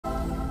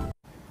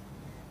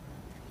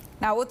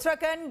Now,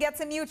 Uttarakhand gets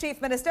a new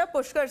Chief Minister,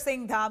 Pushkar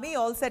Singh Dhami,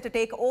 all set to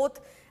take oath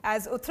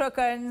as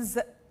Uttarakhand's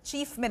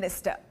Chief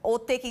Minister.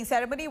 Oath-taking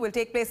ceremony will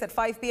take place at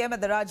 5 p.m.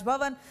 at the Raj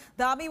Bhavan.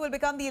 Dhami will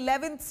become the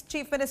 11th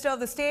Chief Minister of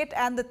the state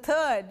and the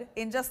 3rd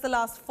in just the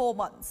last 4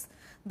 months.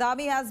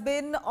 Dhami has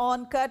been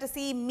on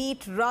courtesy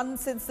meet run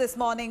since this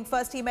morning.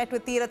 First, he met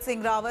with Tirat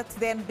Singh Rawat,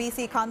 then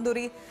BC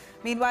Khanduri.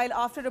 Meanwhile,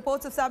 after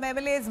reports of some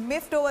MLAs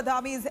miffed over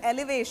Dhami's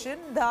elevation,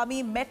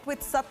 Dhami met with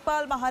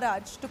Satpal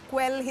Maharaj to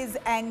quell his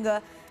anger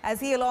as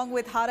he, along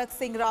with Harak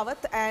Singh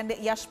Rawat and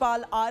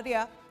Yashpal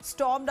Arya,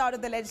 stormed out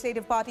of the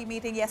Legislative Party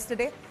meeting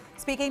yesterday.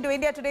 Speaking to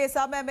India Today,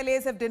 some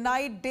MLAs have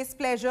denied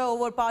displeasure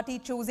over party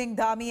choosing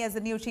Dhami as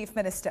the new Chief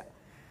Minister.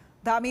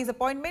 Dhami's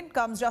appointment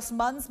comes just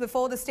months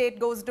before the state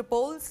goes to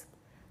polls.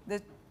 The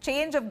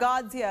change of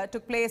guards here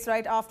took place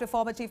right after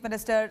former Chief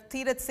Minister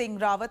Tirat Singh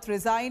Rawat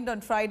resigned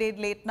on Friday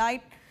late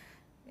night,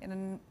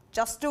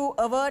 just to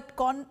avert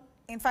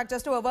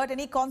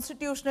any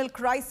constitutional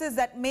crisis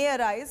that may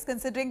arise,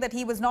 considering that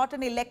he was not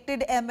an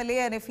elected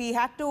MLA, and if he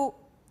had to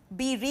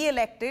be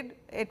re-elected,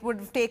 it would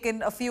have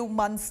taken a few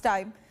months'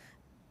 time,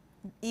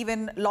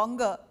 even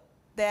longer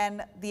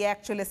than the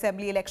actual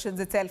assembly elections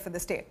itself in the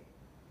state.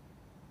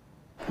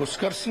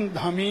 Pushkar Singh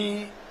Dhami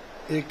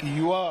एक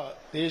युवा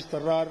तेज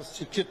तर्रार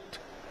शिक्षित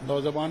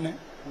नौजवान है।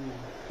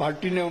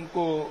 Party ने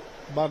उनको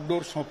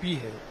बागडोर सौंपी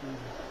है,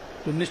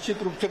 तो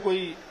निश्चित रूप से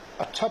कोई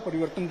अच्छा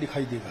परिवर्तन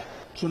दिखाई देगा।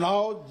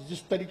 चुनाव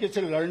जिस तरीके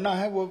से लड़ना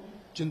है वो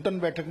चिंतन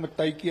बैठक में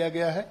तय किया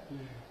गया है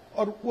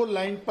और वो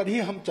लाइन पर ही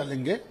हम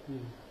चलेंगे।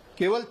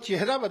 केवल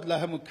चेहरा बदला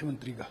है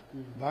मुख्यमंत्री का,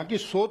 बाकी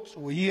सोच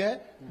वही है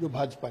जो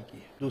भाजपा की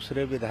है।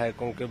 दूसरे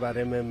विधायकों के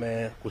बारे में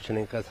मैं कुछ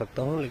नहीं कह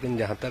सकता हूं, लेकिन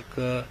जहां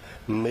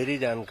तक मेरी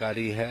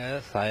जानकारी है,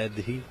 शायद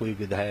ही कोई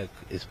विधायक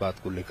इस बात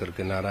को लेकर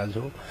के नाराज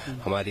हो।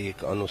 हमारी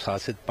एक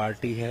अनुशासित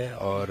पार्टी है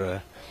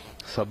और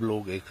सब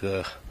लोग एक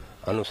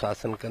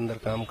अनुशासन के अंदर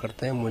काम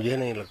करते हैं। मुझे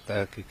नहीं लगता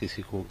है कि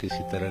किसी को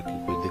किसी तरह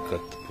की कोई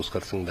दिक्कत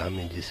पुष्कर सिंह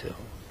धामी जी से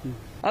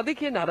हो।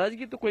 देखिए,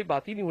 नाराजगी तो कोई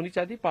बात ही नहीं होनी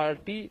चाहिए।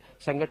 पार्टी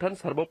संगठन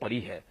सर्वोपरि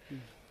है।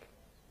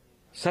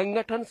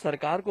 संगठन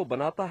सरकार को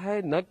बनाता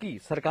है, न कि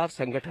सरकार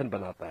संगठन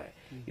बनाता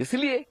है।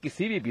 इसलिए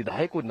किसी भी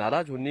विधायक को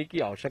नाराज होने की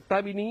आवश्यकता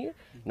भी नहीं है,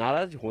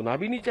 नाराज होना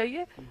भी नहीं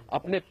चाहिए।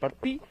 अपने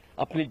प्रति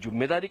अपनी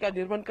जिम्मेदारी का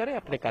निर्वहन करें,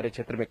 अपने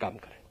कार्यक्षेत्र में काम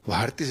करें।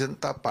 भारतीय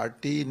जनता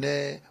पार्टी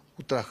ने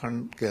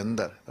उत्तराखंड के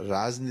अंदर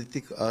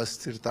राजनीतिक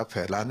अस्थिरता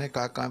फैलाने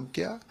का काम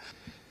किया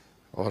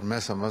और मैं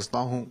समझता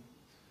हूं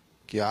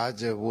कि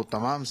आज वो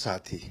तमाम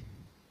साथी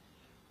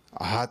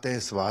आहत हैं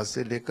इस बात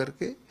से लेकर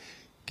के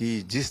कि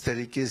जिस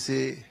तरीके से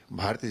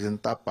भारतीय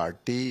जनता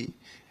पार्टी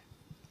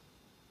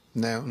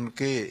ने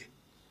उनके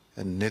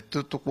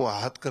नेतृत्व को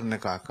आहत करने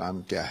का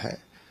काम किया है,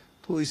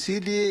 तो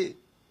इसीलिए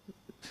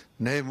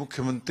नए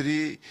मुख्यमंत्री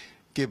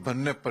के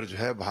बनने पर जो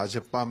है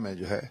भाजपा में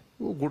जो है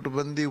वो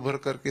गुटबंदी उभर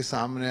करके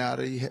सामने आ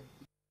रही है।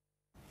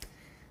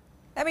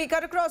 Let me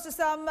cut across to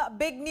some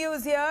big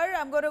news here.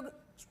 I'm going to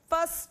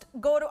first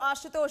go to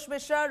Ashutosh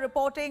Mishra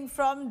reporting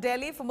from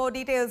Delhi for more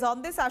details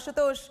on this.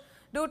 Ashutosh,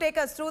 do take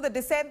us through the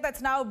dissent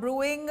that's now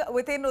brewing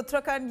within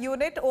Uttarakhand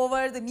unit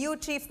over the new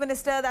Chief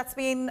Minister that's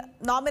been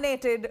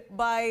nominated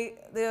by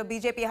the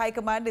BJP High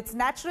Command. It's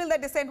natural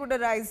that dissent would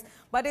arise,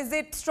 but is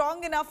it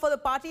strong enough for the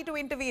party to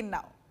intervene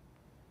now?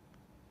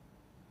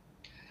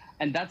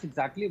 And that's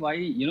exactly why,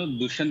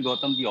 Dushyant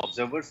Gautam, the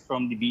observers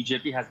from the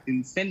BJP, has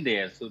been sent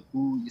there. So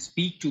to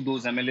speak to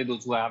those MLA,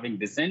 those who are having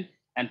dissent,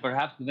 and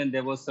perhaps when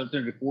there were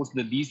certain reports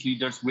that these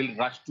leaders will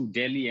rush to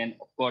Delhi and,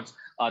 of course,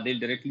 they'll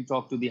directly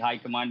talk to the high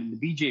command in the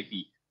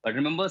BJP. But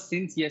remember,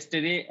 since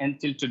yesterday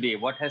until today,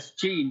 what has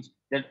changed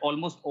that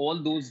almost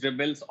all those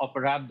rebels or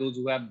perhaps those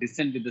who have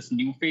dissent with this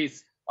new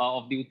face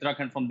of the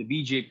Uttarakhand from the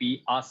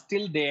BJP are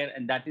still there,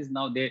 and that is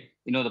now there.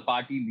 The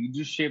party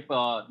leadership,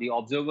 the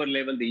observer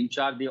level, the in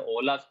charge, they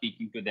all are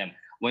speaking to them.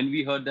 When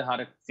we heard the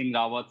Harak Singh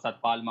Rawat,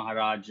 Satpal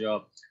Maharaj,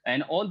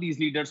 and all these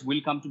leaders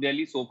will come to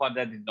Delhi, so far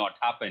that did not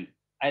happen.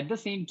 At the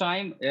same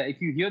time,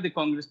 if you hear the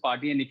Congress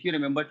party, and if you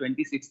remember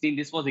 2016,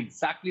 this was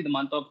exactly the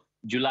month of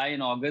July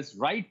and August,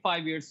 right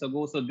 5 years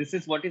ago. So this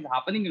is what is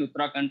happening in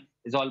Uttarakhand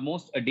is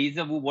almost a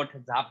deja vu what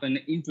has happened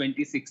in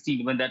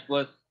 2016 when that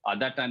was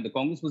that time the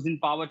Congress was in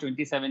power.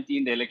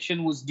 2017 the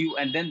election was due,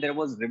 and then there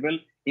was rebel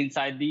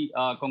inside the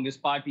Congress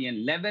party, and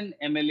 11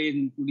 MLAs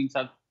including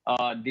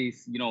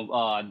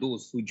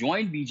those who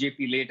joined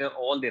BJP later,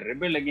 all they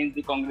rebelled against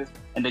the Congress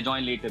and they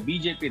joined later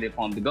BJP. They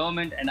formed the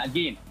government, and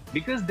again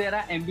because there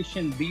are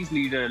ambitions, these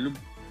leaders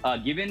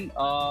given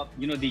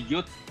the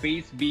youth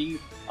face being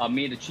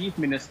made a chief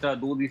minister,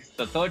 though this is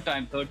the third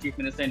chief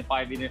minister in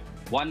 5 years,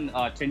 one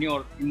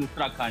tenure in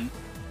Uttarakhand,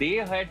 they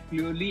had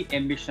clearly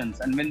ambitions,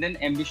 and when then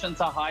ambitions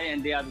are high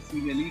and they are the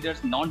senior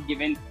leaders not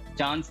given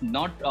chance,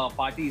 not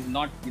parties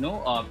not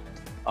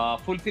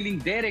fulfilling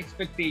their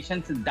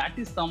expectations, that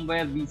is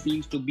somewhere we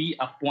seems to be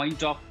a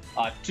point of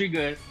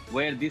trigger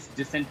where this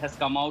dissent has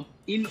come out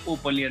in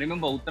openly.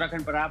 Remember,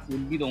 Uttarakhand perhaps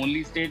will be the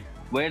only state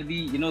where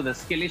the the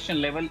escalation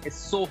level is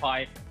so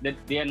high that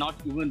they are not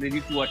even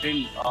ready to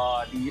attend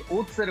the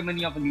oath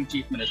ceremony of a new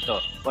chief minister.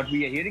 But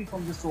we are hearing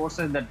from the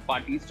sources that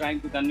party is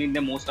trying to convene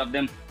them. Most of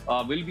them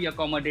will be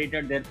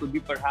accommodated. There could be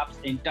perhaps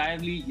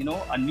entirely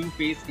a new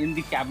face in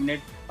the cabinet.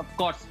 Of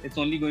course, it's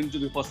only going to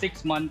be for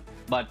 6 months,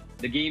 but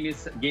the game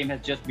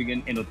has just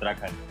begun in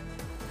Uttarakhand.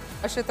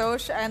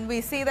 Ashutosh, and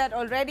we see that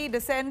already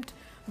dissent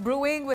brewing.